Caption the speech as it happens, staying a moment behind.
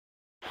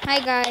Hi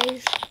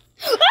guys.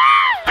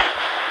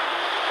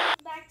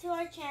 Back to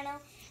our channel,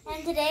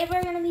 and today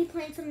we're gonna be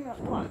playing some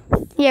Roblox.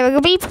 Yeah, we're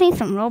gonna be playing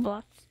some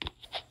Roblox.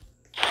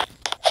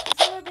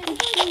 So we're basically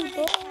trying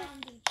to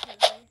challenge each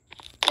other.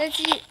 Let's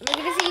see. We're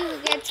gonna see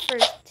who gets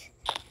first.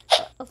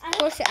 Of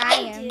course, I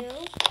am. do,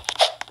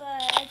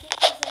 but I think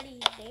he's already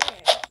there.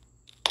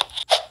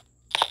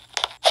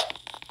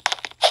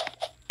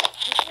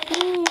 I'm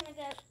gonna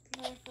get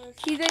there first.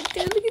 He's like,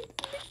 look at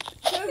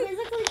So we're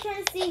basically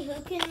trying to see who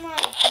can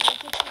like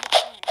make it to the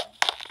end.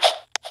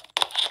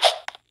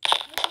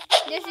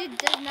 Yes, it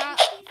does not.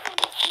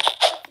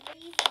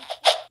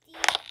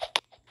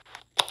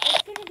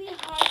 It's gonna be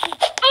hard to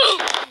get,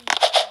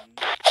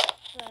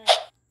 but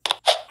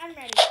I'm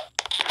ready.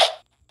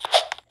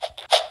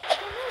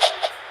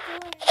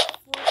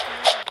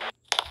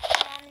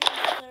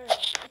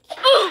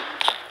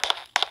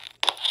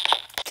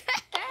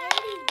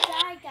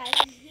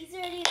 He's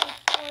already in the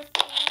fourth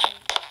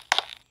round.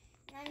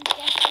 I'm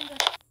guessing the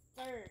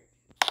third.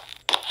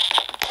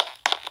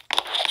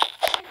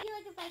 I feel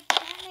like if I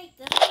can't make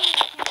this one, I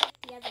can't make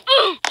the other.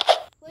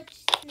 Which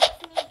makes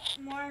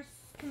me more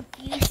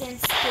confused and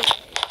scared.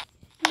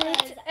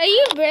 Are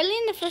you barely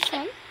in the first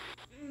one?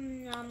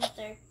 No, I'm the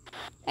third.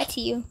 That's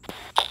you.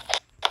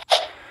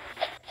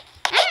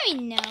 I don't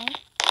even know.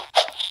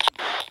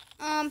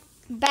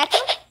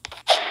 Bathroom?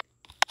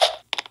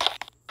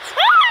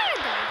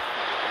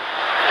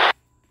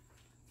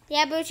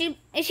 Yeah, but is she in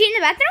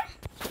the bathroom?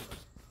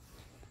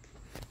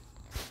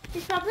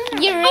 She's probably in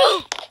the You're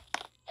bathroom.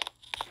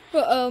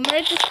 right. Uh-oh,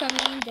 Meredith is coming.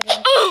 I'm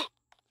coming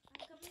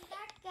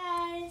back,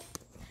 guys.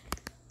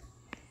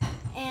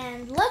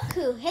 And look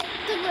who hit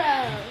the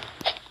road.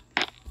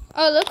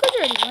 Oh, look who's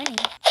already winning.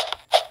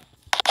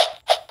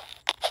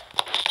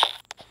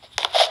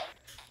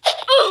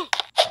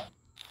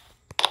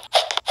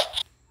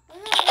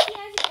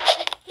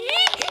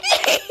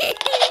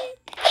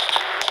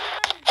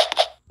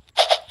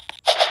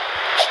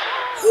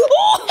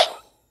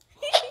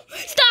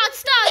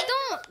 Stop,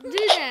 don't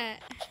do that.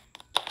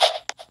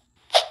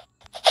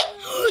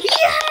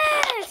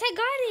 Yes, I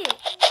got it.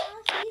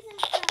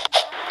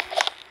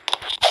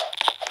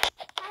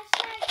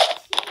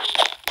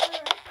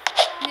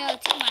 No,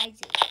 Team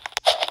Isaac.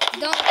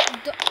 Don't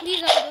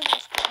please don't do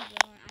hashtag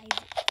on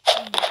Isaac. Oh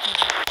my God.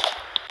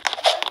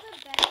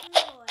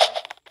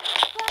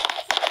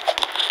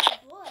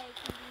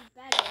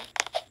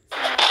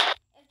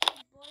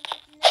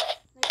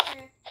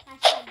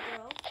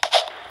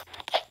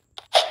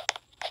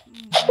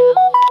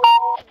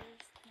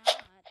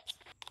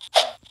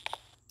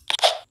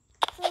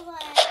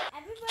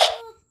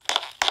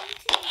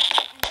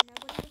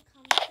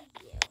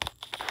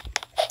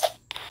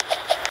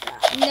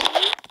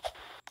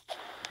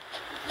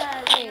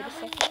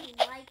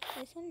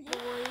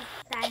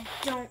 That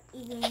don't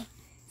even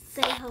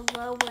say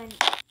hello and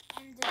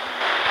end it.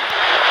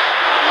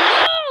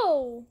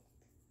 No!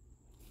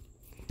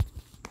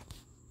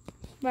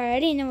 But I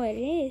already know what it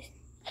is.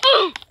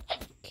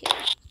 Okay.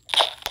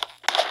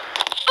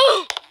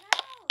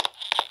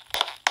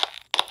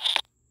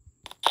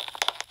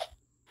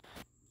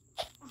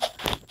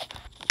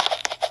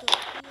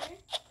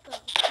 Go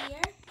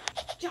here,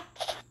 jump.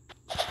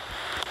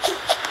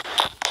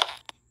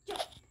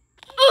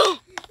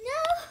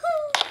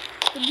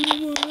 The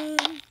blue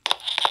one.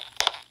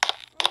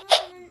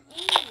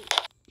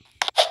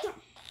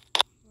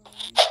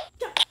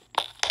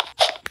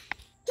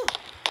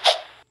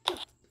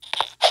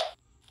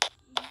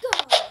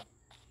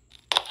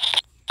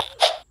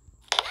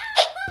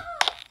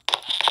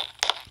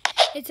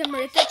 It's a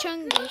Martha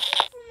Chungus.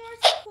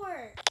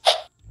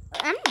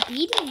 I'm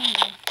beating you.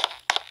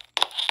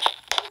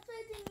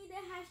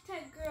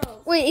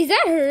 Wait, is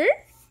that her?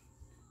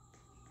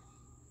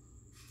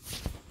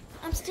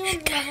 I'm still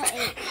in level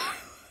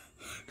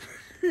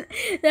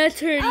 8. That's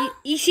her.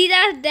 You see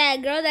that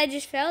girl that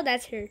just fell?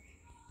 That's her.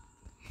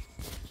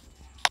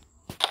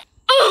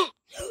 Oh!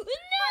 No!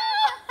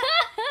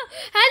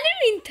 I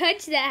didn't even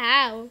touch that.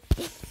 How?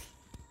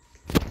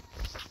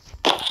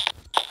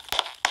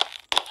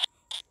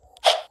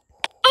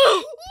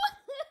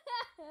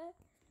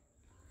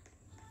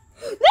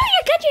 No,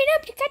 you're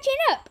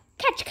catching up.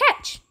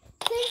 Catch.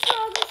 Thanks for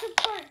all the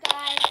support,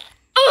 guys.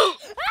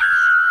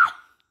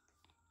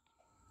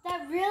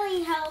 That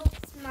really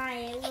helps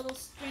my little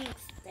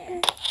strengths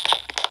there.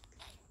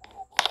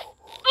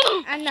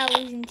 I'm not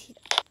losing to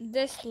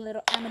this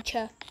little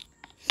amateur.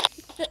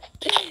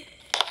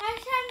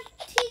 Hashtag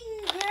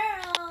Team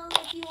Girl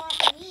if you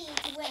want me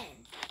to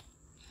win.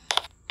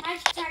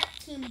 Hashtag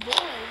Team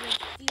Boy if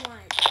you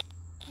want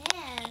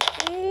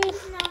him.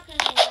 He's not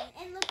gonna win.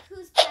 And look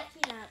who's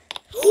catching up.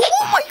 Oh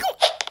my God!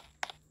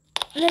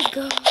 Let's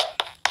go.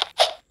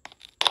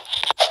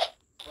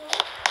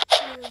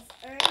 Who's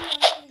already on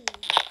the lead.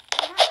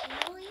 Not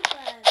really,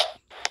 but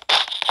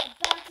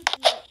about to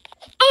do it.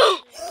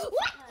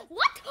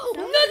 What?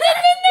 No.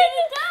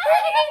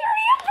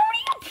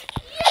 Hurry up.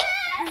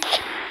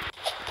 Yes!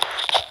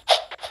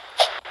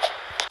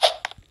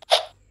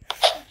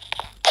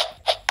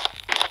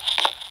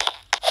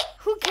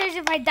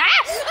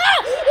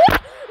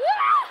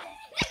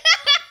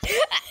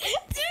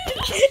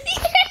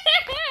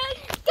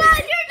 God,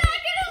 you're not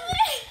gonna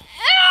win.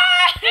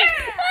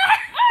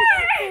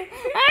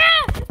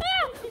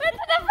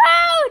 What's the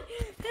phone?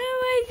 Oh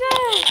my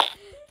god.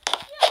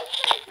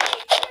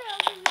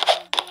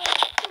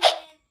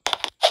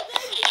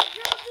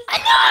 I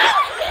know.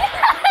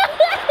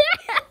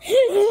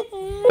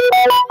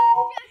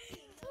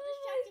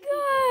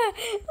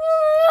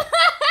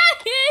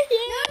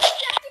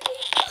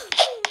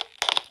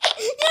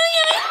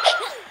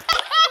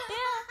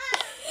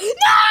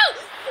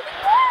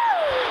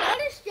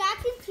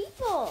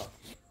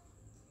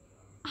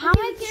 How am I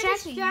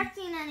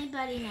distracting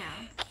anybody now?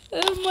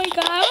 Oh my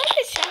god, how am I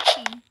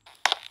distracting?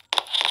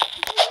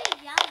 Because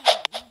you're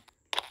yelling.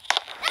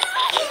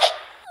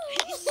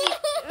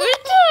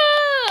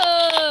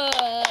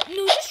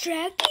 No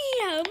distracting.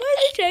 How am I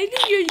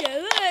distracting? You're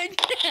yelling.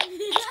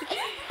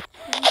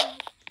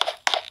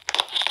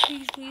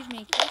 Please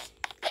make this.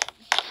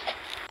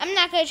 I'm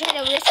not gonna try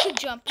to risk a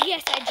jump.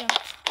 Yes, I jumped.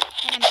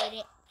 And I made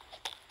it.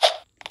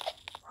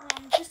 Well,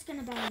 I'm just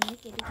gonna buy a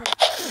naked because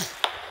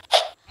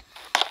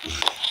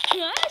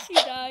She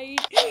died.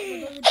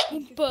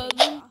 Oompa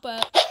loompa.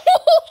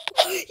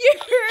 You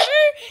heard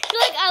her?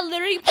 Like, I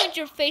literally punch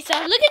your face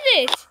off. Look at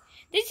this.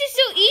 This is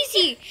so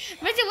easy.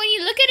 Marissa, when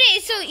you look at it,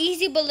 it's so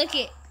easy, but look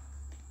it.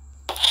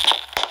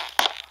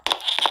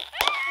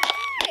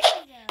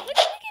 Look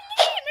it,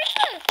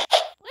 Marissa.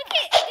 Look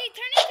it. They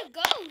turn into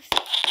ghosts.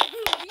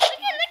 Look it.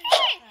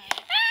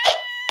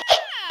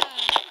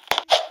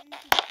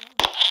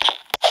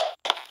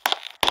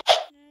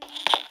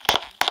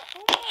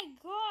 Oh my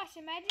gosh,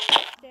 imagine if the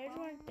stairs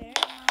weren't there.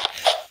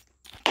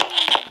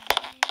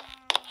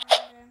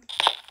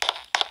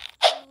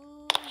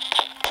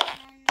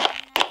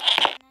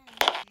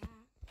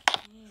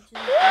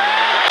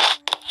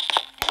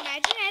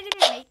 Imagine I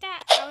didn't make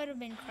that, I would have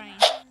been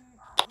crying.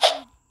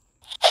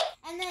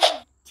 And then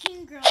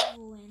teen girls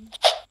will win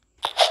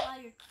while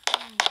you're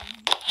crying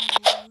in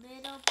a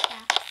little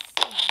back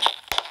scene.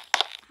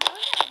 How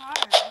is it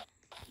hard?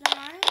 The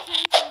Marnie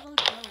turns into little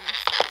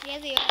ghosts. Yeah,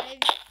 they are.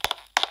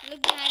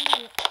 Look behind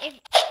you.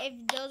 If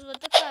those,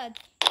 what's it called?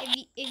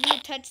 If you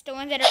touch the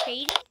ones that are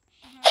fading,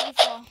 you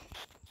fall.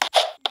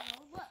 No,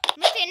 what?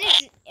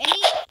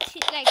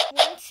 Like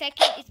 1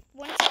 second, it's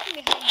 1 second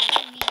behind you. What do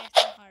you mean that's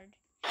not hard?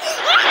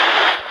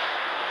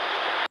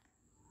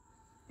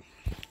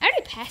 I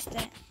already passed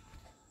that.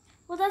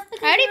 Well, that's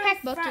because I already you're passed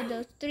in both of front.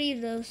 those, 3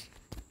 of those.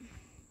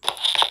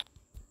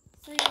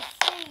 So you're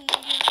saying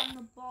you're on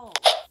the ball.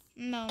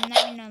 No, I'm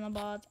not even on the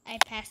balls. I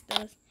passed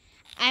those.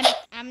 I'm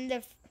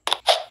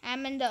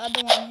in the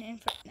other one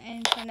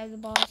in front of the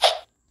balls.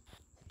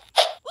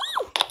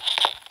 Woo!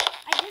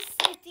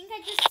 I think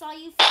I just saw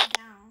you fall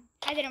down.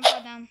 I didn't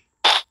fall down.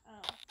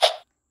 Oh.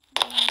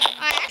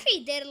 I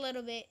actually did a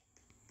little bit.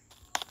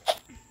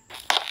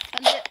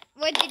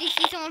 What, did you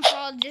see someone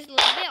fall just a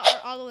little bit or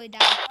all the way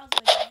down? I was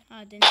waiting.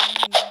 Oh, didn't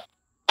see me.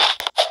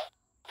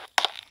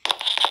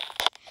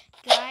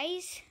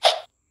 Guys,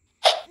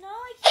 No,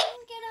 I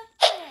can't get up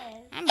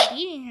this. I'm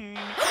beating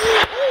her.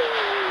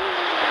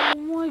 Oh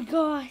my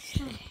gosh.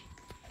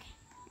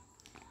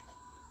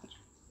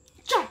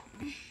 Jump.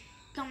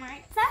 Come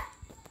right, set.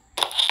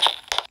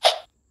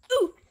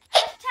 Ooh.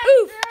 Hashtag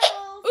Oof.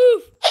 girls.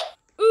 Oof.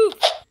 Oof.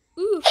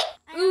 Oof.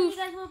 I know you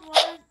guys will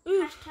want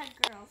hashtag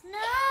girls. No.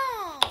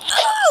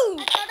 Ooh.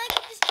 I thought I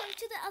could just jump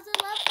to the other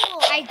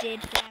level. I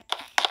did that,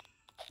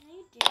 No,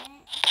 you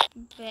didn't.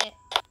 but...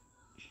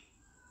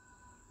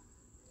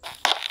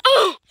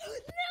 Oh!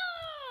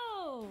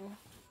 No!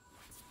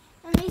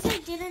 At least I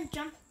didn't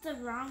jump the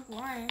wrong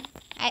one.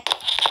 I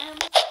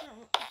almost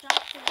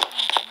jumped the wrong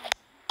one.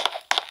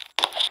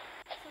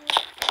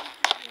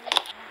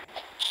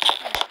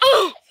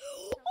 Oh!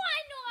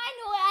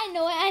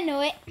 I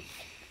know it.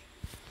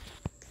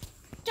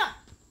 Jump.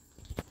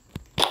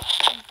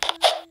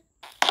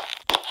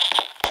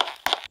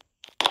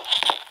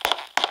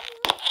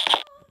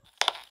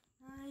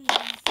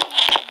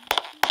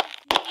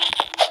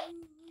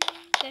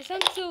 That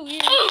sounds so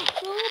weird. I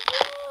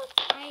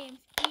am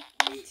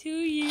speaking to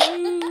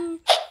you.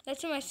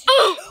 That's what my sister.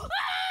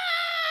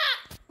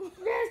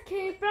 Just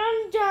keep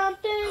on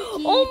jumping.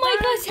 Oh my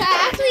gosh,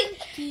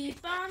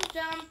 Keep on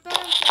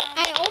jumping.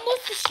 I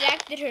almost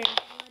distracted her. What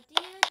do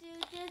you do?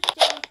 Just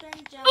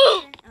jumping.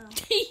 Oh.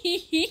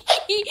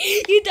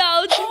 You thought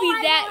it was gonna be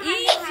that I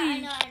easy.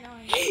 know.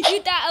 You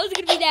thought it was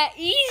gonna be that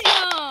easy,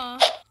 huh?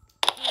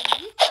 Well,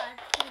 you thought it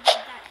would be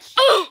that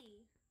cheesy.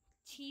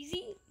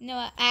 Cheesy? No,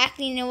 I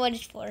actually know what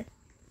it's for.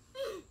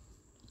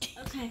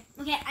 Okay,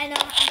 I know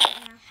now.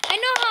 I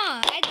know,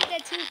 huh? I did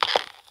that too.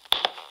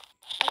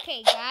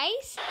 Okay,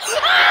 guys.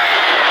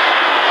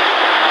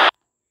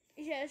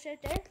 You should have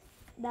right there.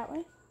 That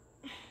way.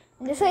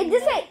 This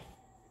way.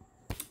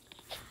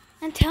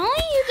 I'm telling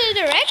you the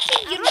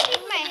directions. You don't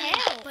need my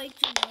help. Bite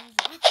your nose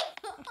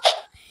off.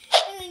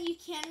 And then you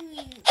can't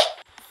even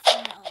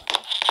smell it.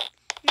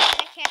 No,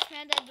 I can't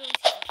smell that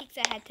delicious pizza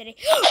I had today.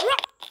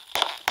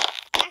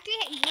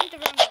 Actually, you went the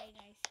wrong way,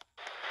 guys.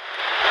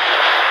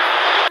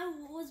 I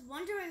was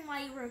wondering why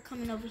you were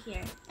coming over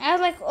here. I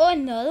was like, oh,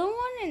 another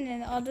one, and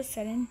then all of a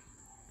sudden,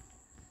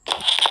 All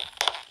of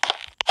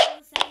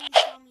a sudden you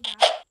saw me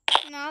die.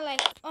 and I was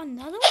like, oh,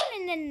 another one,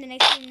 and then the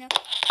next thing you know,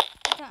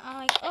 I'm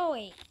like, oh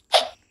wait,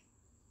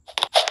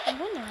 I'm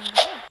going the wrong way.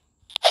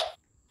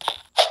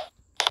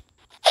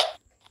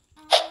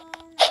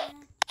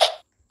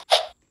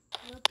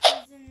 Look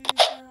who's in the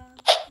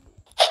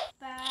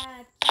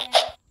back. Yeah.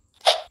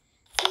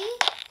 See,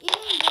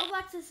 even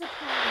Roblox is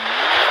supporting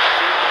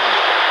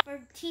for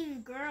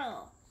Team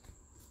Girl.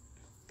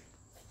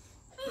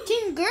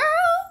 Team Girl.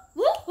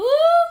 Woohoo!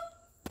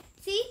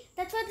 See,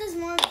 that's why there's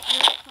more girl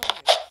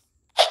colors.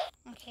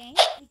 Okay.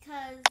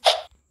 Because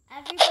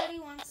everybody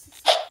wants to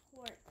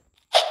support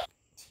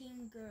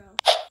Team Girl.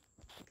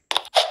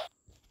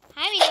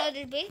 I mean, no,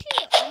 there's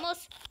basically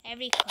almost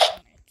every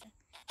color.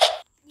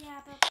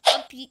 Yeah, but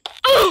Up you.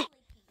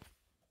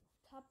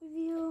 top of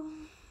you.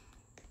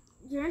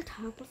 You're on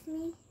top of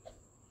me?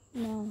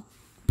 No.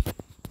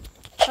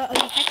 Oh,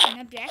 you're catching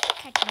up. You're actually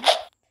catching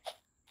up.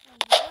 Oh,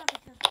 yeah,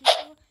 because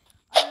people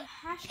are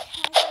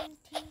hashtagging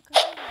Team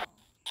Girl.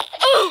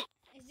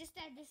 It's just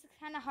that this is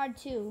kind of hard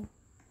too.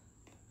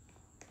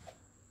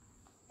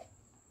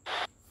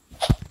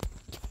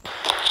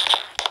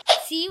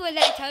 See, what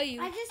did I tell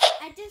you? I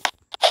just,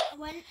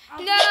 when...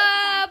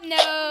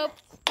 Nope.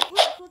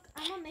 Look,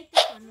 I'm gonna make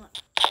this one, look.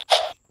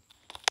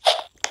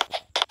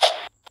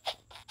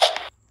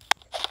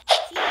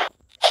 See?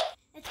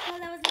 It's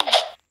because I was in it.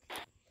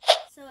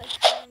 So it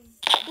covers...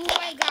 Oh,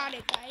 I got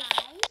it, guys.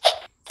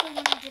 So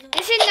when I did it...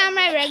 This is not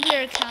my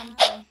regular account,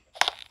 though.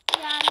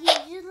 Yeah,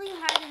 he usually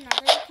had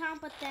another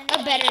account, but then...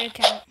 A better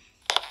account.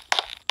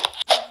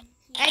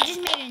 I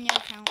just made a new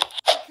account.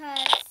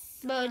 Because...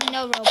 But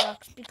no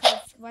Roblox,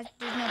 because what?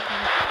 There's no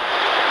point.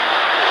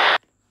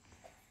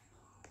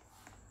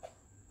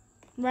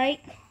 Right?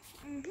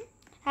 Mm-hmm.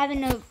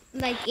 Having a,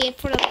 like, it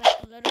for a little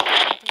bit. Hello.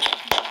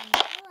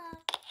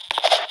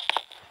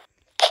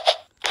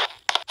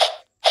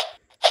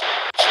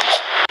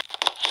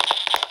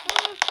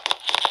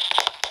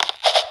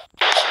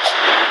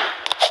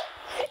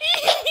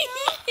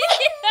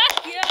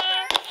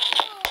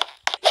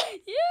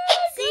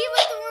 See,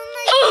 with the one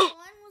that you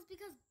won was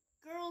because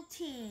girl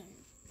team.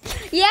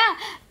 Yeah,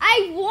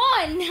 I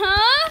won,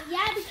 huh?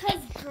 Yeah,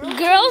 because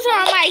Girls are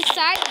on my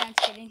side. No, I'm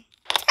kidding.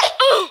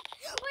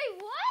 Wait,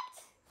 what?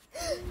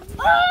 Hey,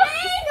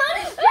 no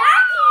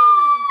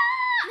distracting!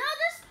 No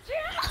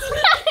distracting!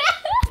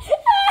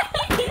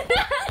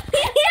 No,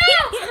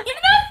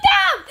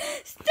 stop!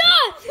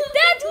 Stop!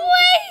 That's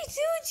way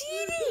too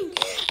cheating.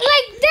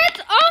 Like, that's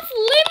off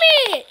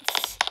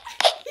limits.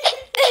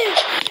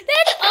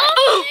 That's off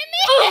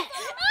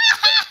limits.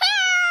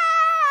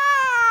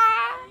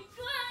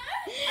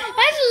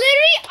 That's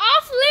literally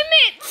off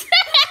limits.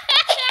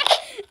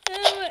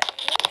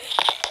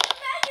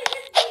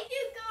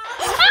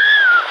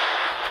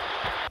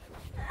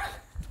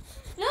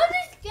 No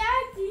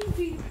distracting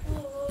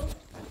people.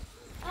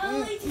 I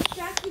only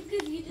distracted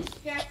because you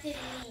distracted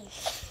me.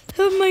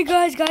 Oh my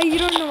gosh, guys, you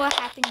don't know what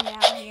happened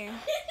down here.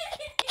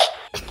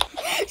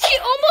 She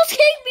almost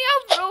kicked me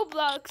off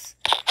Roblox.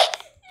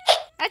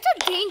 That's how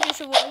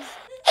dangerous it was.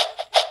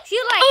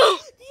 She's like, oh,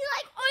 you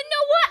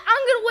know what?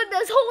 I'm gonna win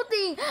this whole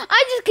thing.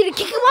 I'm just gonna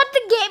kick him off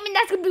the game, and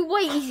that's gonna be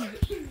way easier.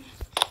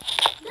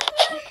 That's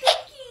what I'm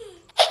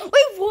thinking.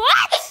 Wait,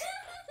 what?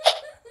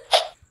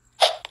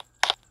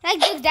 Like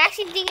the exact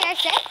same thing I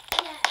said?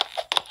 Yeah.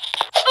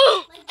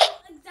 Like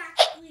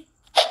exactly.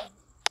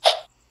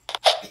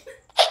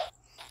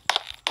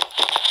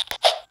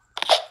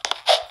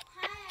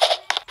 Hi.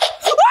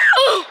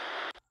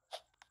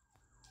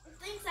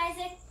 Thanks,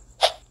 Isaac.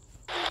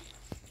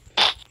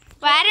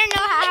 Well, I don't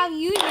know how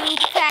you knew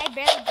because I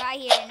barely got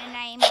here, and then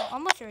I am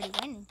almost already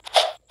winning.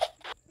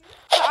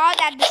 For all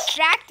that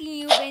distracting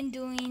you've been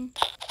doing,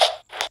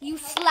 you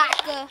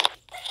slacker.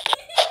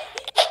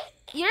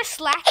 You're a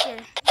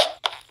slacker.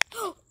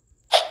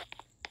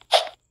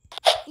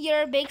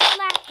 You're a big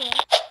slacker.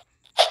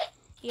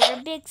 You're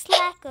a big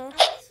slacker. I'm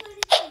just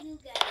waiting till you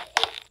get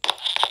it.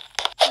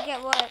 You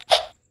get what?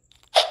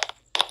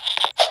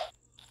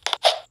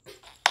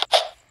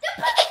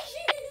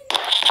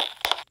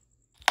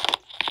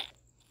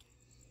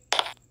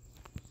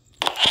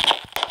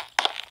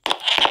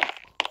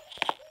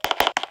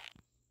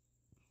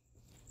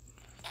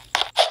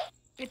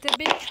 It's a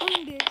big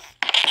chungus.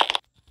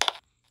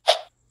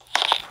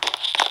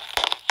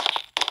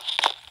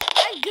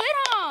 I'm good,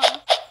 huh?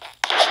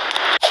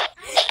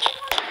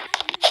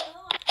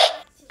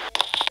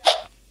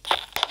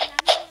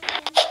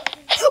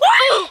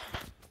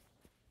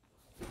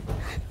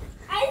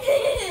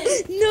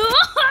 No!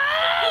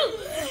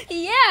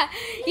 Yeah,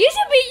 you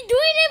should be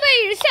doing it by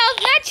yourself,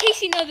 not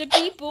chasing other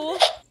people.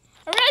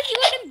 Or else you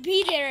wouldn't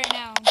be there right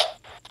now.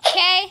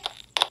 Okay?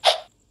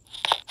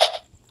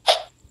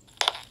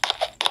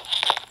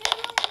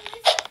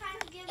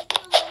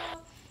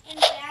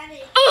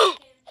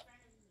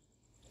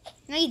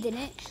 No, you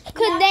didn't.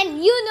 Because then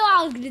you knew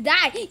I was going to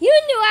die.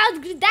 You knew I was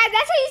going to die.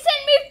 That's why you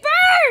sent me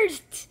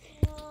first.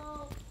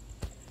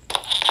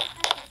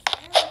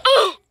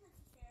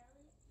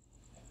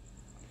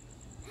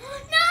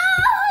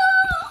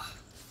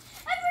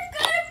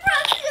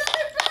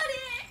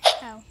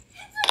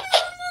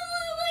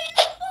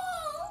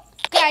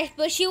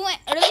 But she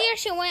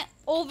went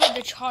over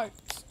the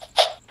charts.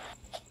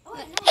 Oh,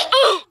 wait,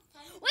 no.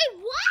 Wait,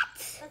 what?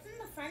 That's in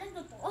the front of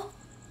the ball.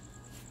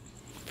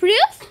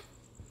 Prius?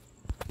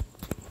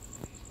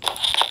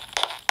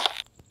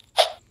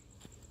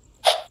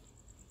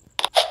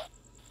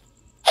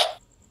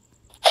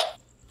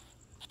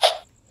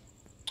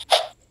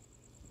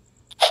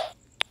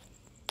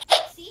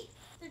 See?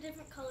 They're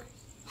different colors.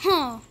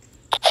 Huh.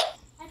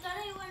 I thought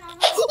I went on.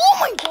 Oh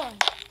my god.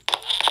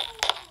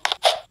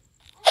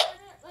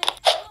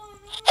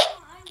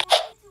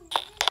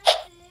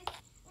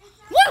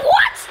 Wait,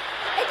 what?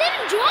 It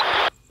didn't jump?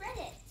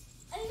 Reddit.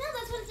 I know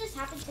that's what just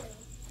happened to me.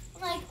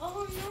 I'm like,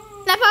 oh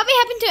no. That probably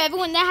happened to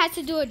everyone that had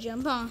to do a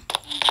jump, huh?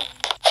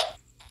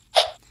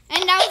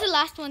 And that was the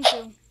last one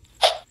too.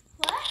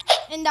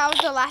 What? And that was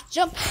the last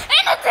jump.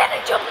 And it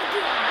didn't jump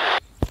again.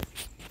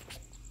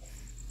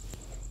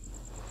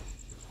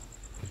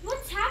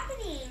 What's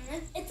happening?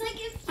 It's like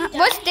if you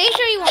What stage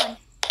are you on?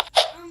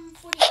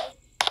 48.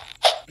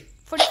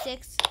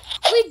 46.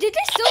 We did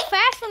this so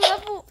fast from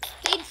level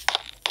stage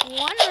 1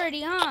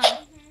 already, huh?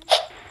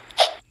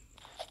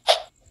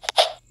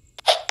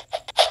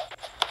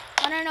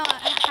 I don't know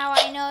how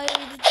I know we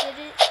did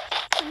it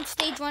from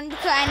stage 1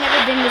 because I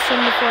never did this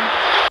one before.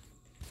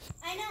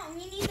 I know,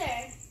 me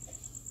neither.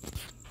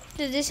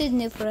 So this is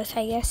new for us,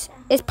 I guess.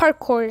 It's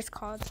parkour, it's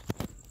called.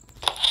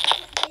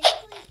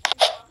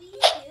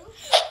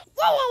 Whoa,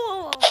 whoa,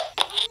 whoa, whoa.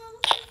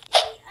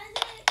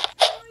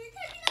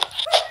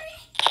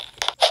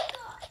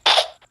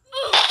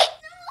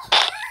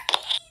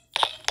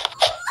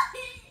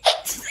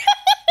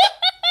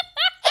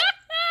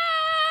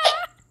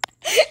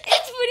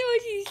 It's funny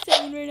what she's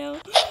saying right now.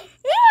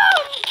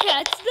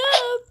 Catch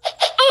up.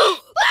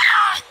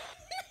 Ah!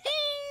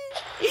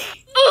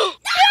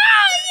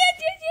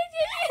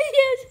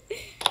 Yes.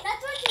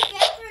 That's what you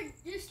get for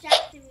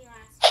distracting me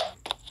last time.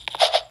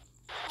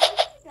 How did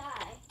you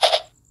die?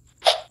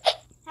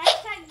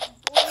 Hashtag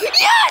boy.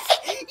 Yes!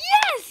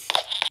 Yes!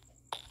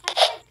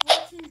 Hashtag boy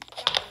team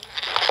die.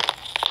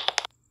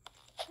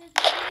 Because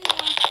nobody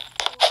wants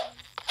boy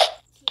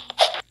team.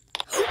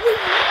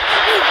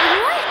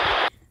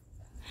 What?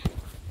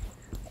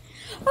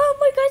 Oh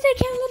my gosh, I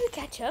can't let it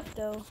catch up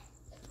though.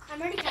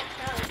 I'm already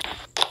catching up.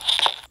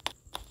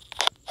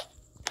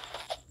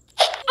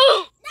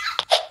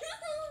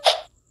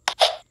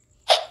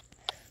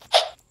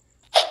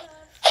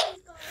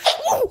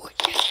 Oh,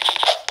 yes.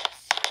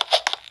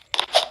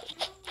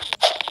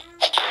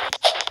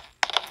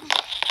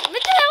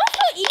 But that was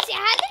so easy.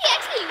 How did he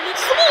actually wait,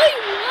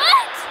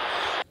 what?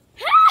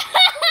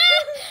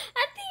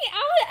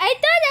 I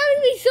thought that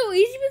would be so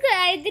easy because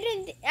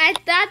I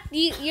thought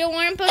you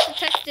weren't supposed to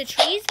touch the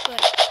trees,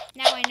 but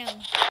now I know.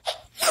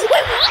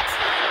 Wait, what?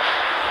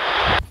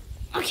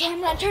 Okay,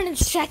 I'm not trying to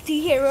distract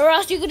you here, or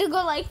else you're gonna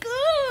go like.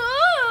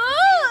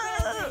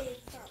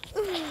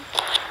 Okay,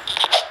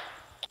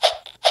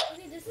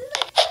 this is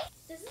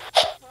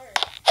hard.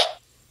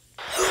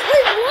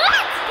 Wait,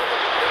 what? Did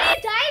you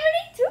die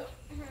already too?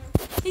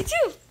 Me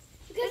too.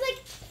 Because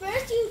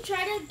first you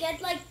try to get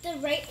the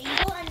right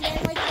angle, and then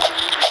when you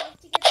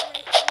want to get the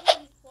right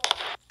angle, you fall.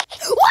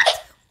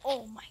 What?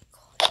 Oh my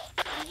god.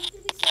 It needs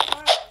to be so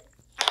hard.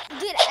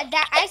 Dude,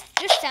 that I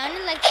just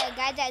sounded like that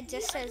guy that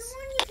just The other says.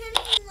 one you can't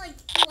even the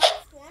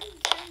last one you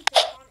can't even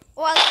jump on it.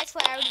 Well, that's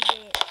what I already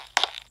did.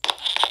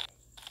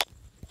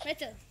 Right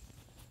there.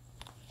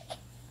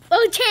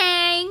 Oh,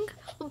 Chang!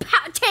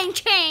 Chang,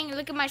 Chang!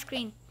 Look at my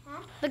screen.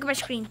 Huh? Look at my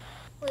screen.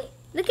 Wait.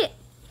 Look at.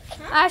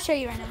 Huh? I'll show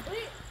you right now.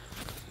 Wait.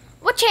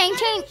 What Chang, You're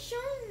Chang? not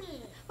showing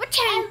me. What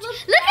Chang? I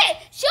looked Look at.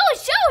 Show. I'm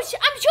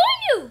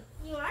showing you.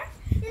 You are?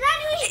 You're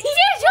not even I'm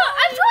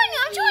showing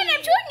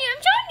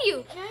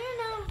you. No, you're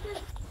not.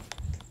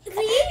 See?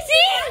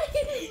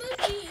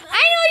 I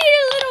know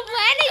you're a little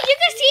planet. You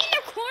can see in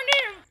the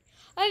corner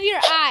of your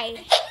eye.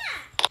 Yeah.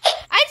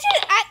 I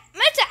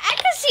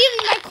can see in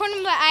my corner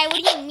of my eye. What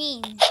do you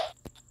mean? I'm not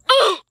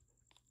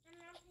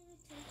paying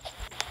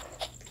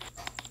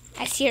attention.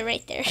 I see it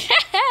right there. No,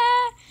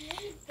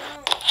 you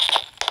don't.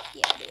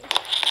 Yeah, I do. This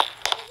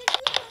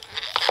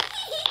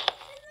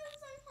is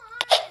so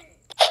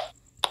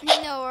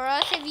hard. No, or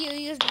else if you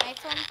use my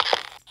phone.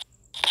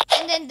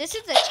 And then this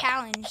is a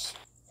challenge.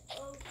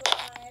 Oh,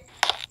 God.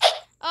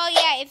 Oh,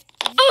 yeah, if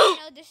you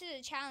know this is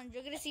a challenge,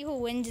 we're going to see who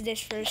wins this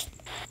first.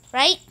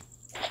 Right?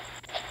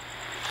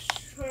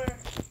 Sure.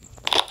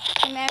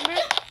 Remember?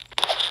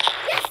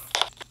 Yes!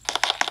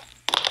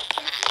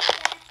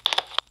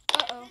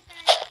 Uh-oh.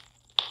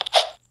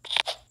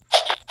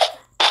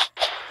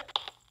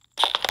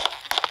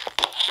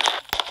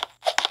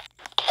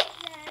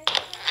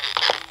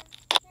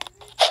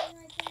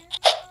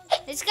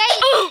 This guy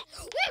is...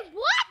 Wait,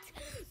 what?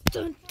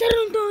 Dun,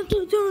 dun, dun,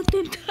 dun, dun,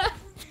 dun, dun.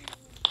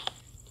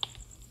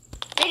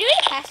 Did you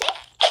really pass it?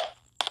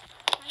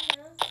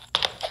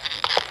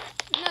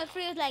 No,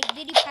 Free was like,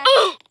 did he pass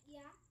it? Yeah.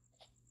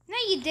 No,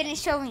 you didn't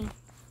show me.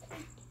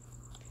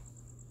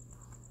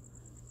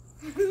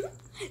 You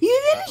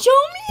didn't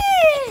show me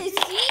it!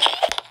 See?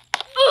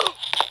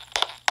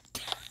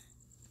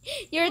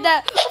 You're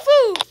the...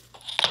 Foo!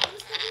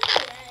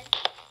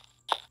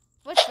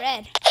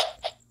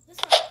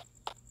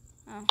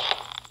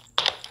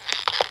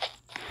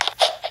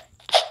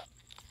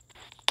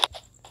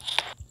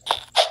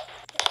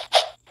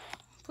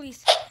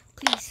 Please.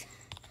 Please.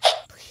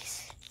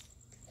 Please.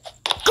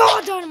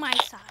 God on my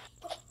side.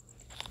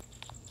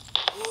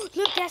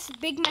 Look, that's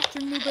Big Master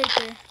Noob right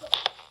there.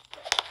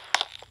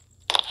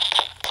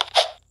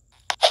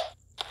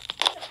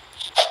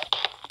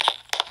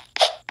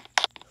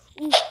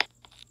 Ooh.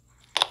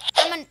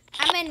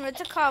 I'm in,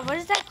 what's it called? What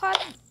is that called?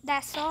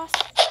 That sauce?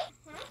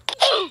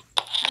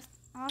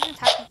 I wasn't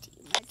talking to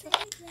you, Mitchell.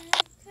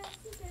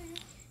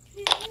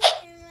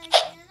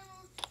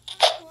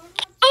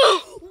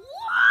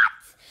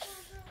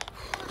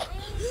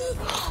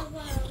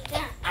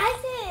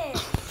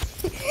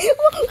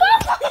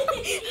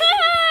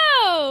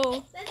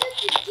 How? That's what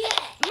you get.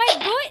 My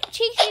butt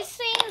cheeks is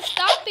saying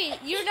stop it.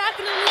 You're not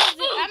gonna lose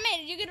it. I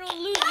mean, you're gonna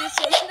lose this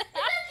one.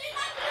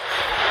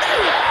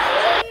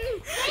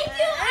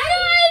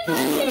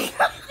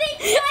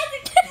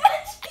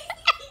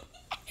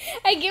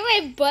 I get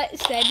my butt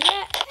said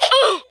that.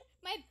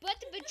 My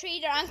butt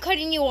betrayed her. I'm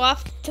cutting you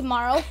off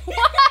tomorrow.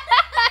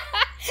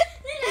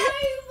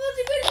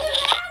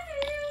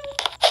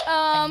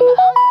 I don't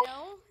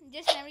know.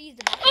 Just never use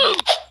the bathroom.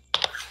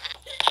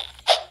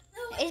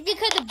 It's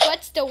because the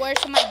butt's the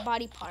worst of my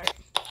body part.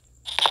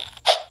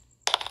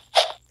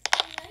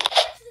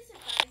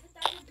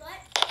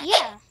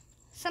 Yeah.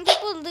 Some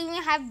people don't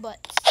even have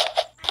butts.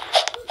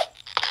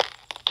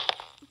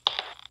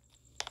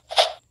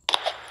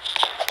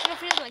 I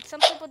feel like some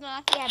people don't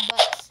actually have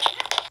butts.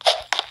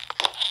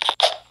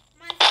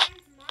 My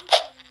friend's mom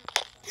told me.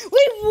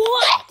 Wait,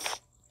 what?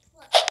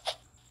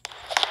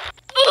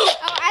 Oh,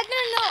 I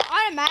don't know.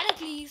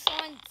 Automatically,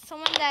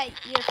 someone that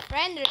your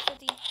friend or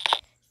something,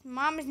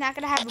 mom is not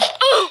gonna have a butt.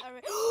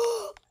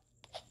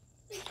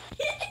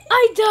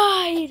 I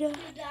died. You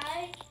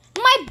died?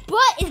 My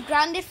butt is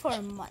grounded for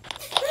a month.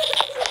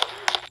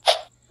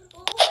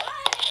 Well,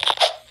 why?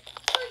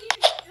 So you're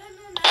not going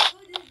to the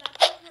bathroom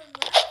for a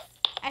month?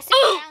 I said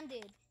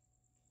grounded.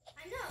 I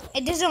know.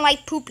 It doesn't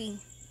like pooping.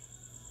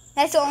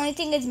 That's the only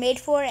thing it's made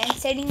for and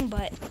sitting,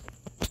 but.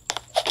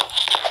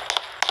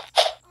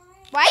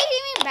 Why are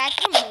you even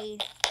bathroom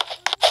maid?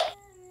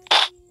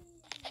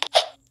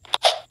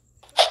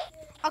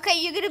 Okay,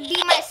 you're gonna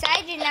be my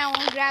side and I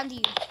won't ground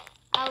you.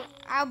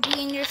 I'll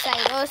be in your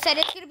side. Oh, it said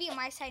it's gonna be on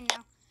my side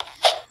now.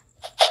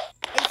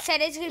 It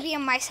said it's gonna be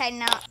on my side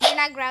now. You're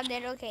not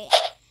grounded, okay.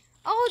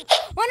 Oh,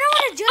 when I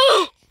wanna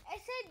jump, I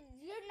said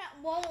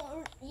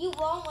you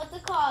won't, what's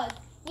it called?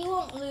 You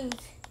won't lose.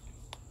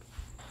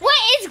 What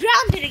is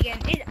grounded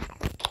again?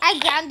 I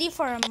ground you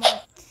for a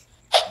month.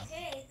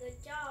 Okay, good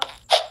job.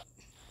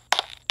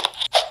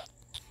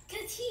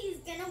 Because he's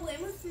gonna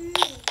win with me.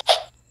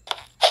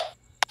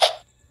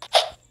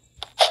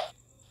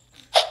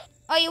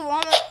 Oh, you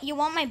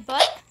want my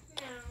butt?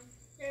 No.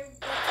 They're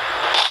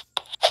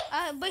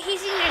But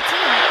he's in your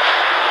team.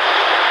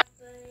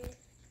 but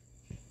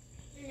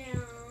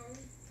no.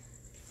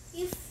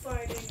 You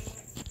farted on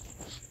it.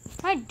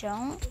 I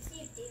don't. Yes,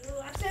 you do.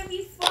 Last time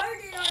you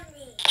farted on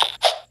me.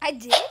 I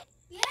did?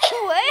 Yeah.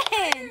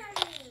 When? You farted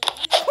on me.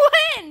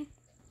 When?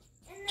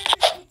 And then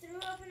you threw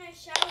up in a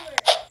shower.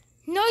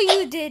 No,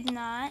 you did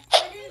not. I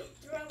didn't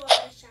throw up in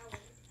a shower.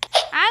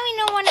 I only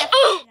know when I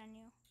farted on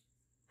you.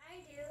 I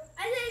do.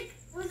 I think,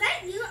 was that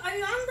you? Are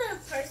you on the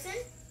person?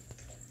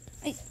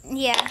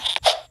 Yeah.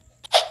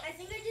 I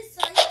think I just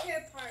saw you tear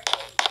apart.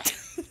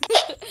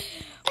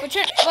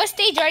 What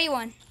stage are you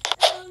on?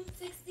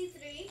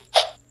 63.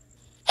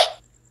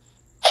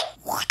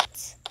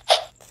 What?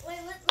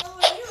 Wait, what level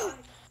are you on?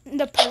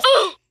 The person.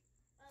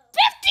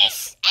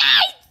 58!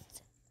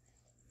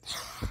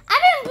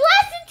 I've been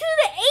blasted to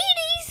the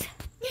 80s.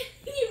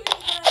 You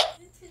got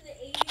into the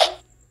 80s.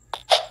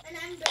 And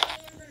I'm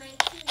barely in the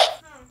 19s,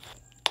 huh?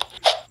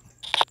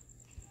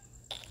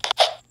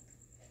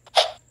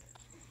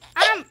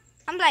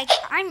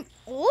 I'm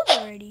old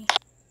already.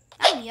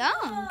 I'm young.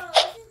 Oh,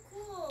 this is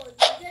cool. You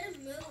get a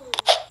move.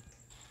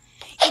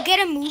 You get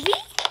a movie?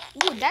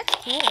 Ooh, that's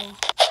cool. No,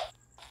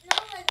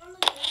 like on the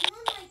green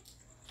one,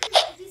 like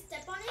if you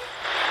step on it,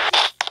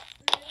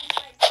 it just moves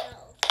by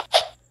itself.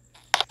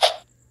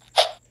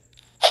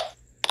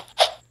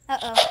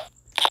 Uh-oh.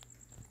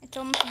 It's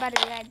almost about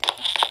to die. Guys,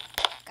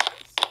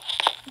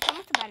 it's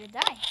almost about to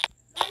die.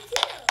 Mine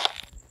too.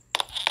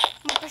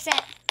 What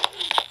percent?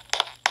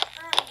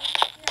 No, not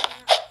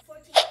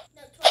 14.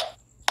 No, 12.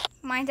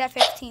 Mine's at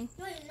 15.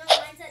 Wait, no,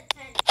 mine's at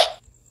 10.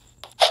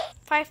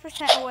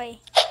 5% away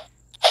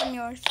from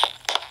yours.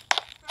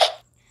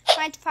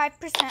 Mine's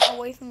 5%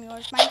 away from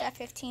yours. Mine's at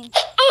 15.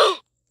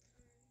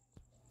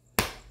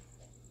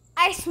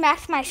 I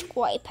smacked my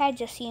squat pad,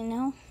 just so you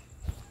know.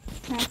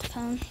 Not the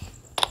phone.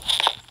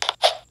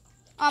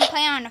 I'm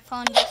playing on the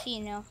phone, just so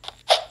you know.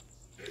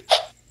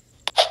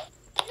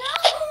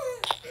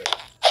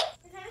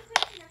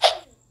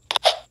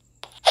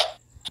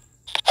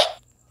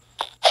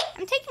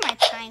 I'm taking my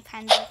time,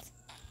 kind of.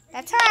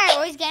 That's how I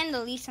always get in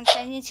the lead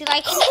sometimes. And she's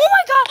like, oh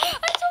my god,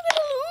 I'm still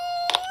gonna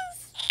lose.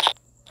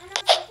 I know,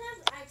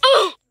 sometimes I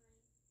take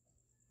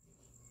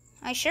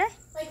Are you sure?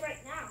 like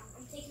right now,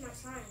 I'm taking my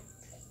time.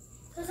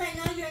 Because I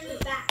know you're in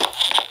the back. If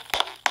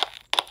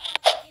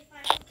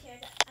I don't care,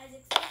 I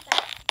just sit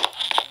back.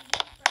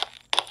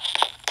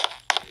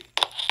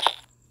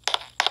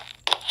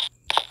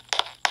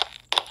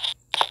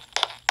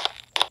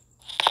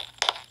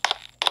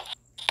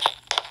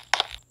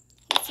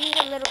 see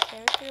the little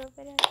character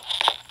over there?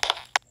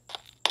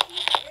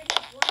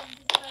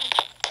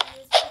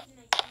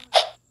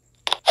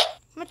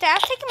 But I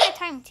was taking my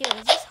time too.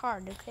 It's just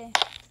hard, okay? And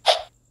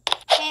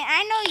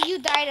I know you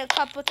died a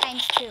couple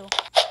times too.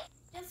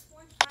 Just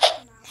one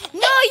time now.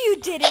 No, you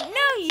didn't.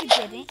 No, you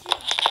didn't.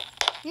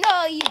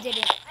 No, you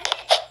didn't. I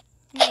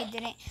did. No, you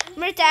didn't.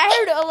 Marita, I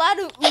heard a lot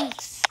of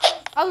oofs.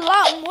 A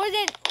lot, more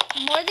than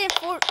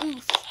 4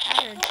 oofs.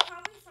 I heard. Well,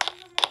 probably some of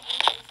them are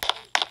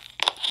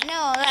really.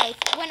 No,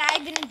 like when I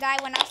didn't die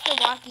when I was still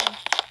walking.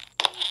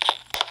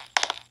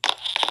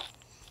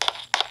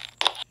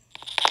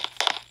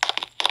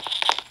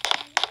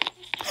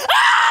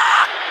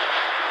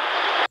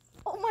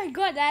 Oh my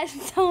god, that's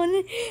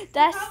so.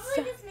 That's Probably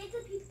so. just make the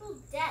people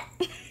dead.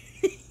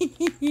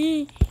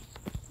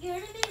 You're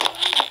gonna be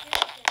really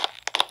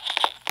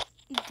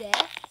good.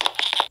 Death?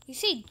 You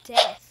say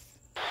death.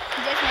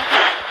 Just make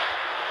it.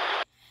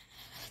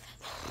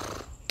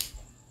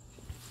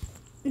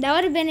 That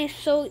would have been a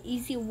so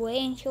easy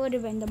way and she would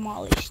have been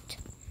demolished.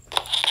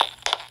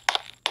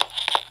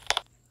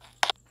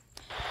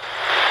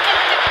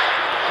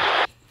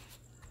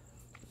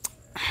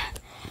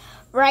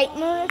 Right,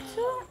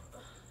 Marissa?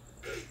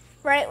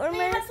 Right, May I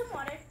Marissa? have some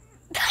water?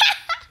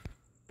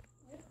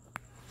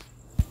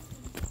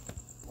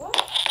 What?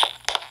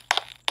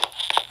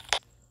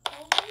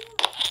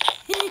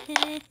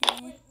 Wait,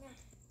 no.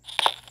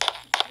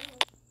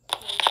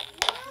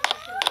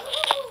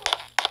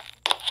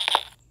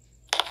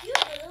 If you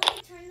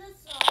literally turn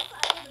this off,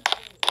 I would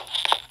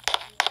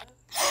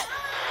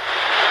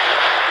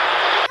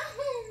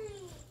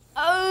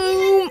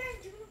Oh,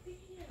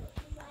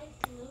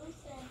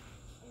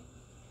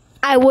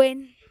 I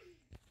win.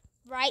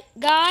 Right,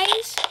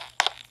 guys?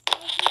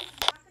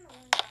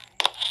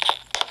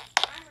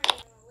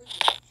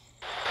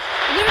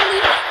 You're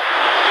leaving?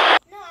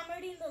 No, I'm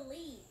already in the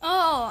lead.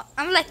 Oh,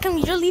 I'm like,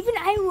 you're leaving.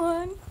 I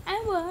won.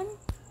 I won.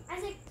 I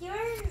said, you're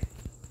in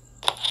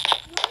the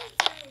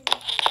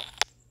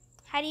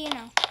How do you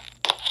know?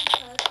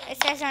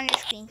 It says on your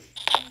screen.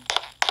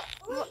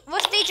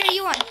 What stage are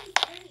you on?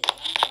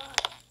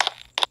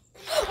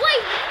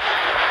 Wait!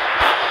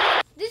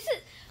 This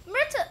is...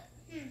 Marita,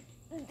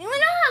 do you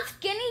know how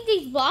skinny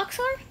these blocks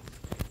are?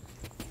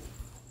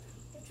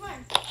 Which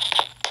one?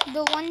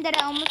 The one that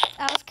I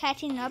was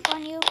catching up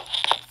on you.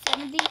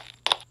 70. Wait,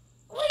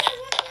 I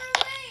went the wrong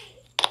way.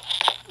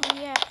 Oh,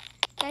 yeah.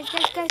 Guys.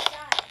 Wait,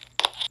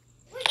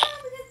 no,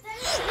 because then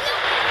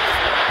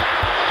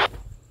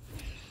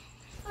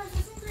oh,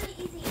 this one's really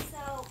easy,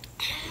 so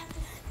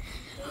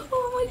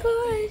Oh my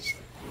gosh.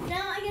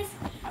 now I guess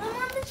I'm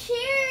on the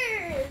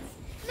chairs.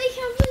 They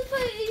can't believe I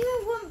even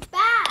went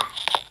back.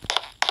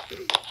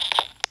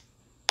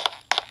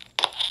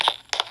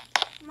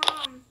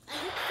 Mom, I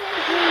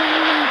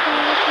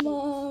just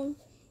Mom.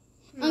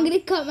 I'm gonna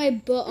cut my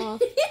butt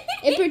off.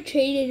 It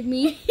betrayed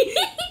me.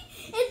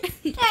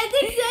 I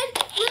think said,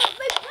 well,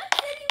 my butt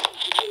said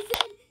he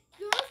said,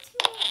 girls who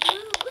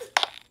won't move.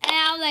 And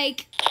I'm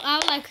like,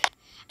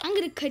 I'm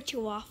gonna cut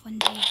you off one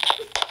day. And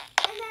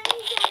then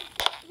he said,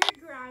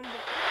 you're grounded.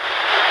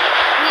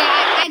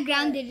 Yeah, I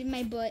grounded in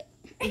my butt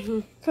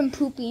from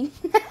pooping.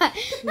 But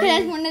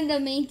that's one of the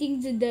main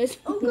things it does.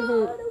 Oh God,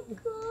 oh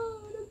God,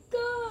 oh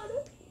God,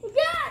 oh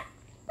God.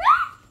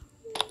 Ah!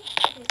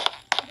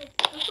 Okay,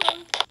 okay.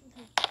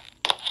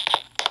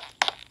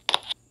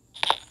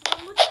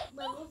 Much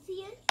level is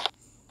he in?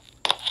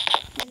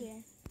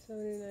 Yeah.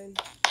 79.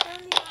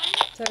 79?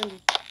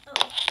 70.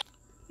 Oh,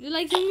 You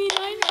like 79?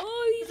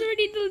 Oh, he's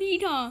already the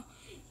lead, huh?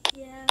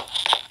 yeah.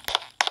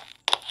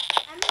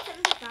 I'm at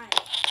 75.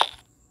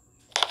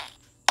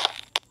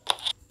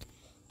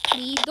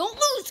 Please don't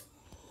lose.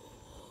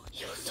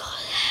 You saw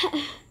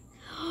that.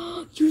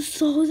 You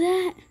saw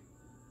that?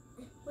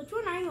 Which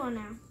one are you on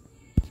now?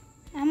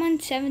 I'm on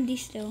 70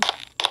 still. You're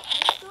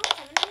still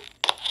 70?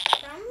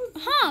 That was...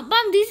 Huh,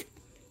 Mom, these...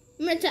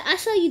 Marita, I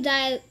saw you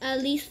die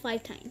at least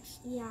 5 times.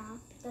 Yeah,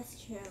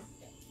 that's true.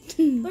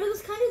 But it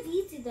was kind of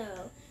easy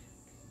though.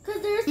 Cause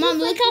there's Mom,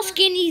 this, look like, how little-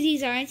 skinny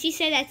these are, and she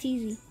said that's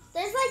easy.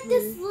 There's like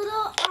this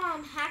little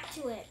hack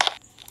to it.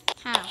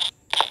 How?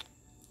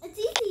 It's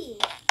easy. You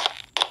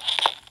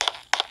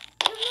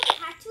don't know the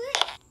hack to it?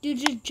 You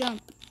just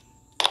jump.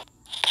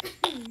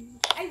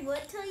 I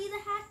would tell you the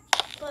hack,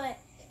 but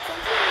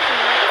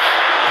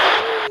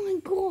Oh my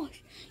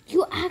gosh.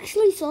 You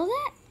actually saw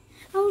that?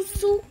 I was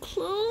so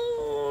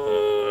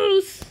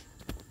close.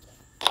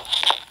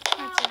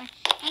 That's fine.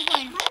 I'm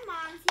going. my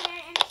mom's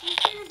here and she's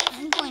gonna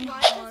I'm basically going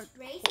watch hard. us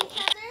race each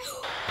other.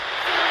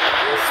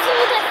 You saw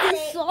that? You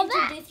Say- saw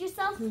that? Introduce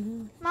yourself,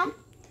 Mom.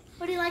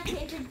 Would you like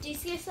to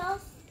introduce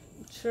yourself?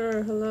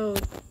 Sure, hello,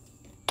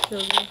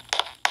 children.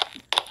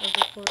 I'm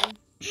recording.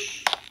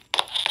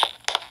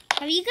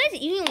 Have you guys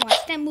even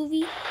watched that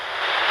movie?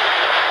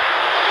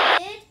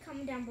 Did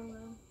comment down below.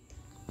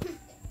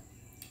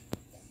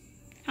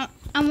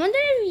 I wonder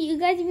if you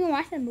guys even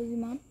watched that movie,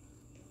 Mom.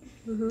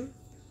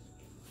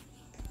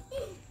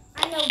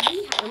 I know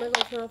we have. I'm gonna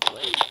go turn off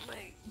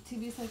my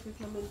TV so I can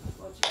come and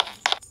watch it.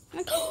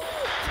 Like,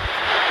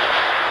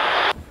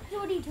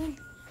 what are you doing?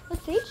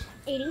 What stage?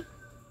 80.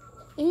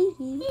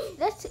 80?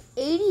 That's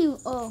 80.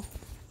 Oh.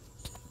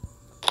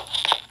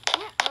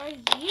 What are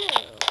you?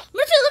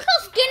 Marissa, look how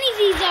skinny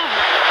these are.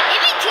 It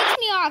even ticks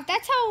me off.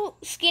 That's how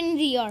skinny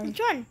they are. Which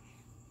one?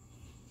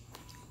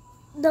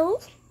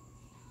 Those?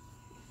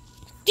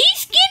 These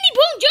skinny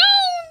Bone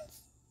Jones.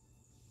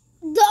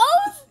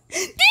 Those?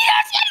 These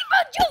are skinny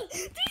Bone Jones.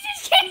 These are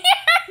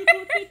skinnier.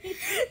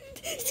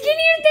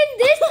 Skinnier than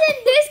this and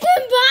this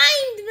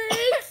combined,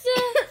 Marissa.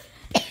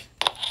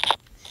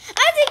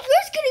 I think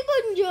you're Skinny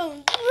Bun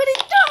Jones. What are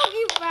you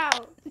talking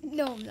about?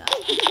 No, I'm not.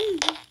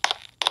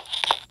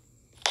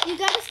 You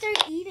gotta start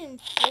eating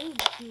food,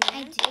 man.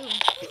 I do.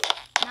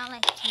 Not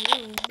like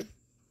you.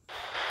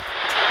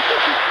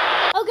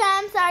 Okay,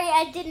 I'm sorry.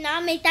 I did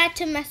not make that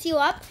to mess you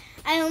up.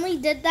 I only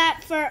did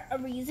that for a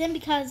reason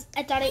because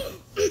I thought it.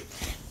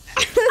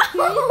 I'm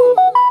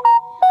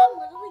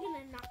literally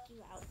gonna knock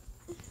you out.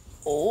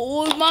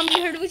 Oh, Mom,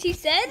 you heard what she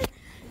said?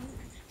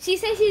 She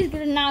said she's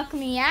gonna knock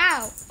me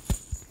out.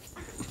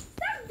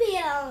 Don't be a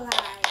liar.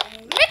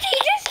 Richie,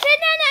 you just said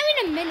that not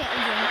even a minute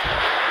ago.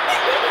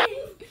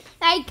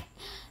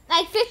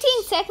 like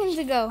 15 seconds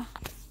ago.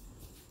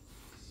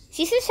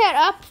 She said shut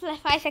up like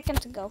 5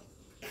 seconds ago.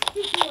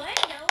 What?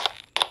 No.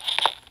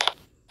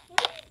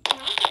 What are you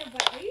talking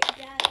about? Are you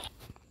deaf?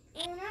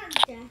 Well,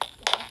 not deaf.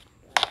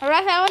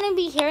 Alright, I wouldn't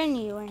be hearing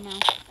you right now. Mom,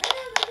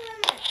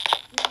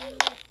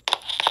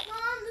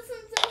 this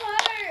one's so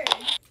hard.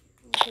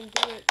 You can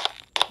do it.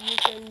 You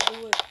can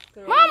do it,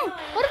 girl. Mom,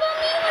 what about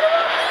me? What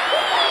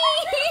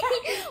about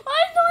me?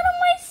 I'm not on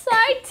my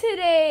side You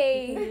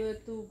today. can do it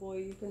too, boy.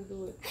 You can do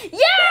it.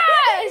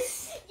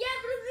 Yes! Yeah,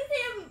 but at least I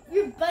have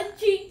your butt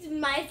cheeks on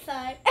my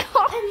side.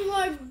 And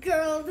more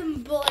girls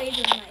and boys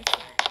on my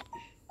side.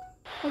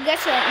 Well,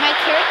 guess what? My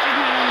character's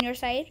not on your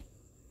side.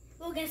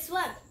 Well, guess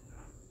what?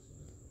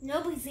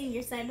 Nobody's on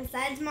your side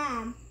besides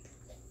Mom.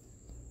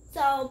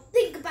 So,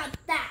 think about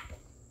that.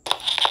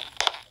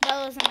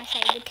 Bella's on my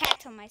side. The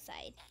cat's on my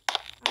side.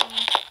 No.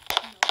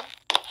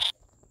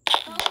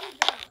 Oh,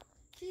 girl.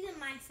 She's on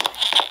my side.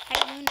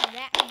 How do you know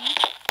that, honey?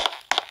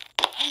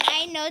 And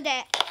I know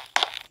that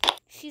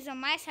she's on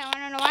my side.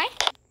 Wanna know why?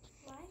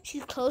 Why?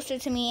 She's closer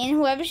to me, and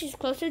whoever she's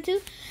closer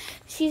to,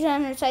 she's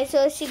on her side.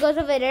 So if she goes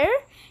over there,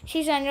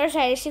 she's on your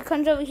side. If she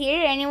comes over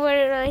here,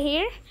 anywhere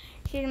here,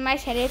 she's on my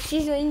side. If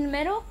she's in the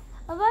middle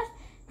of us,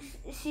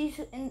 she's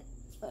in,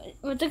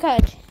 what's it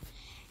called?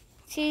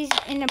 She's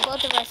in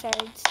both of our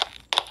sides.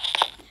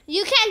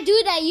 You can't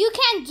do that. You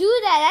can't do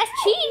that. That's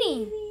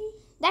cheating.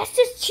 That's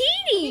just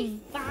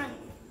cheating. Fine.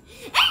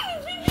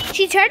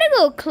 She tried to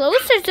go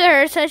closer to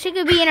her so she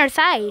could be in her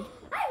side. Look.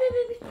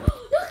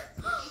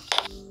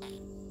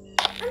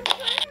 I'm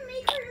trying to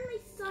make her on my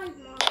side,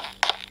 Mom.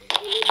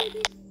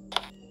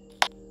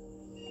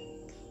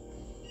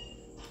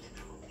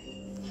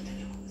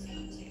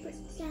 Put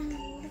down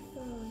the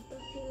phone.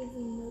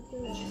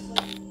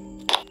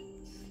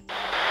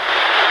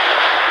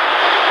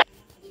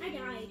 I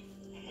died.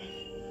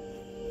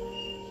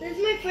 This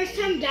is my first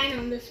time dying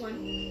on this one.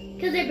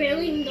 Because I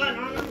barely even got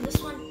on this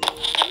one.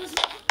 It was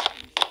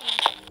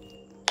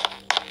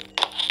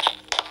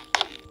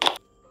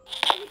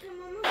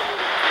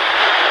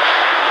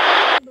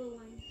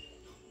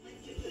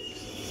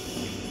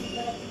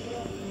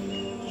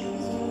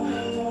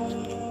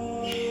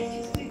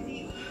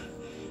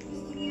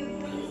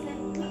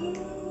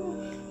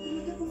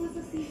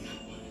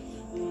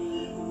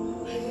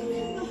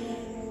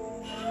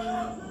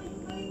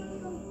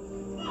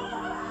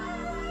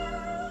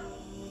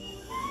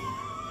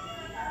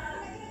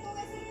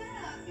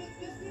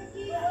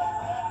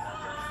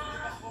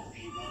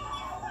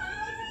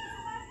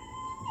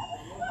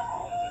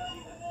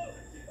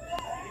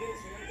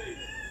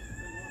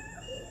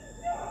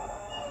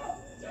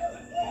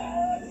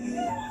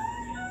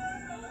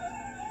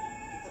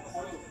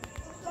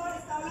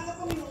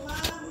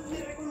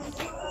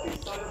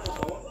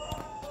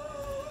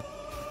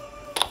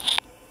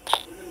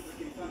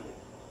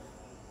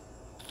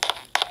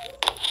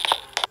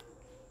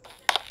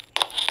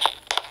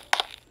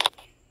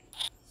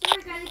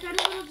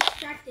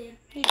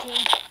Me too.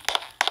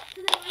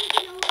 because I wanted to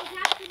know what was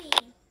happening.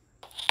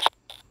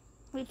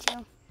 Me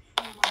too.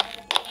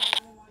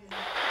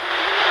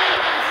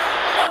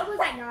 What was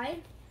that guy?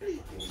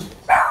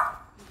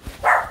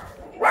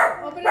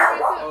 Open it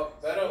back up. Oh,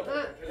 Beto,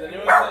 is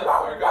anyone gonna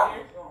park out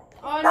here?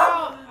 Oh no,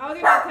 I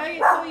was gonna tell you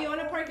too. You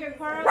wanna park your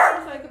car out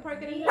there so I can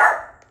park it in here?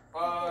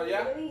 Yeah.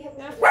 Yeah.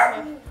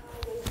 Okay.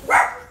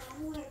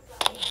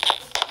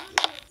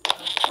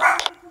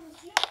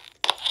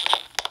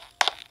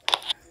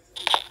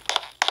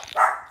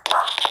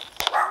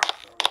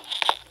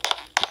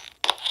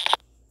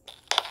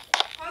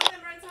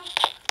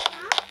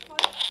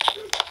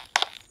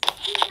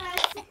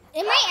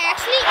 It might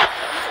actually.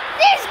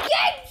 This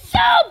game's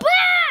so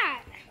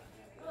bad!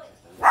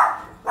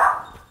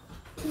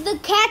 The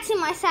cat's on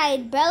my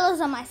side. Bella's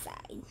on my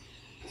side.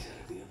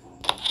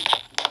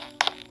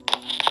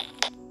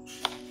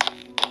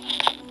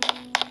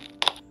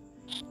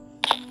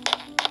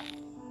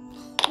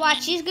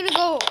 Watch, she's gonna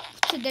go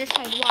to their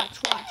side. Watch.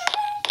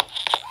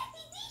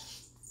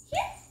 Yeah,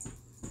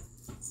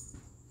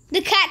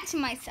 to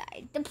my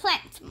side. The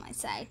plant to my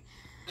side.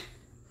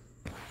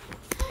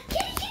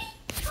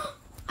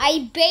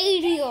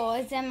 Iberio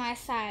is at my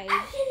side.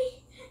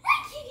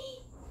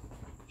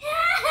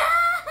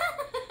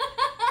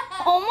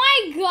 Oh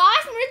my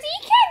gosh, Marissa,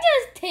 you can't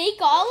just take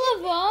all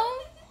of them.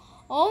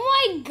 Oh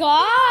my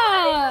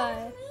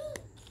god.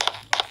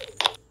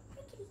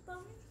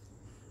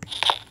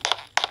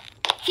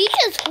 She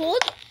just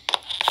holds.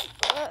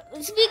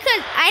 It's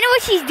because I know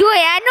what she's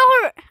doing.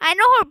 I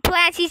know her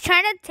plan. She's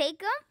trying to take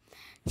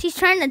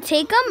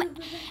them.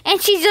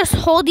 And she's just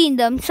holding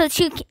them so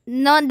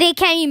they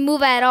can't even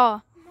move at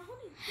all.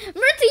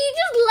 Marissa, you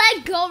just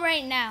let go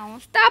right now.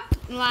 Stop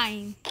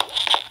lying.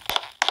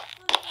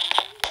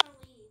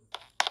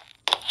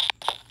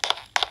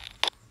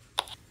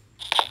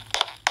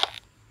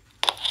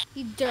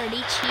 You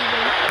dirty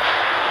cheater.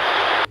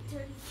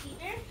 Dirty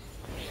cheater.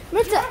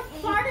 Marissa.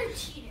 Florida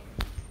cheater.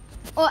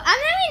 Oh, I'm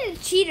not even a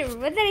cheater.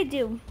 What did I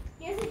do?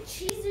 You're the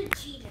cheeser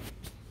cheater.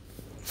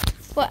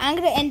 Well, I'm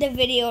gonna end the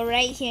video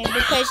right here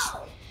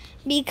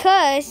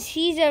because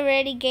she's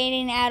already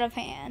getting out of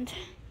hand.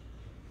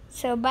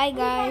 So bye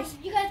guys.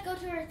 You guys go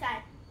to her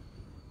side.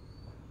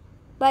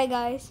 Bye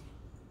guys.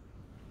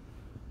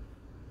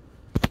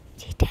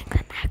 Do you think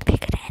I'm actually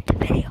gonna end the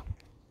video?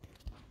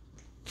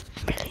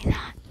 I'm really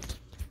not.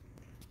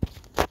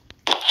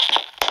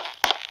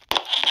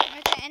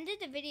 I ended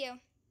the video.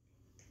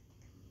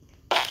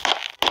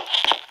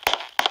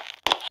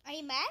 Are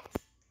you mad?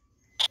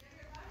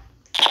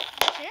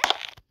 Sure?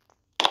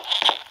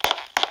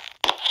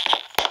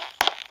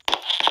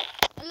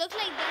 It looks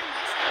like they're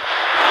my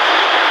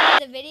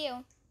side. The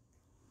video.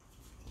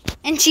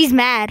 And she's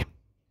mad.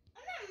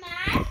 I'm not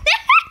mad.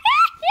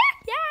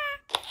 Yeah.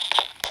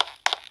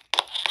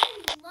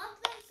 I love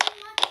them so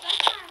much.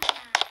 That's why I'm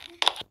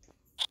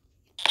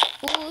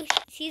mad. Ooh,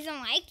 she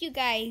doesn't like you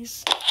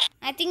guys.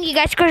 I think you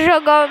guys should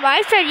go on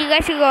my side. You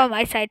guys should go on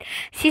my side.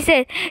 She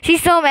said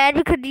she's so mad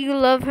because you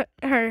love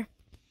her.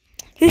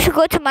 You should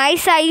go to my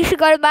side. You should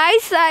go to my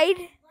side.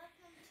 I love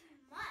them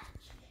too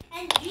much.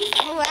 And you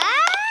Wow! I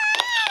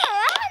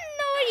don't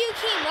know where you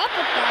came up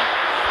with that.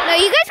 No,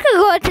 you guys could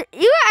go to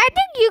you. I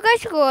think you guys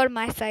should go on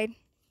my side.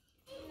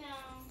 No.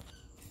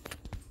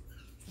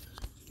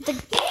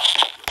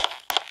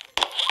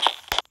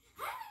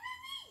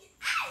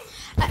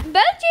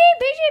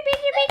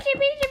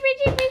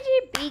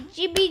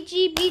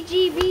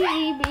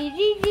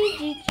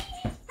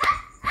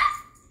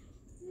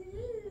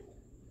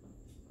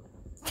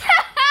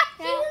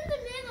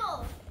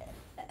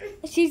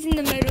 She's in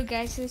the middle,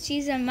 guys. So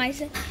she's on my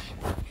side.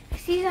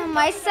 She's on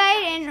my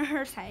side and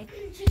her side.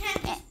 She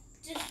can't just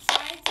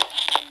decide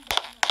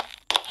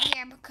something.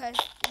 Yeah, because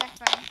that's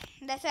fine.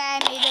 That's why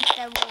I made up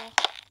the rule.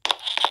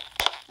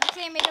 That's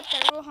why I made up the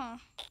rule, huh?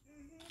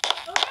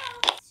 Or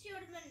else she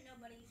would have been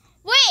nobody.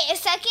 Wait a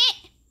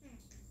second.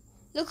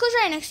 Look who's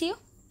right next to you.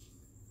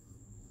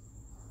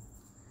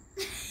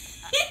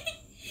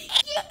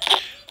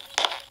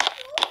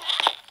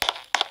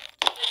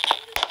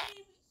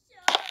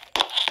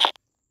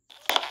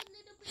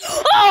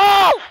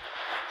 Oh!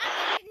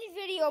 I'm ending this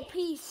video.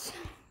 Peace.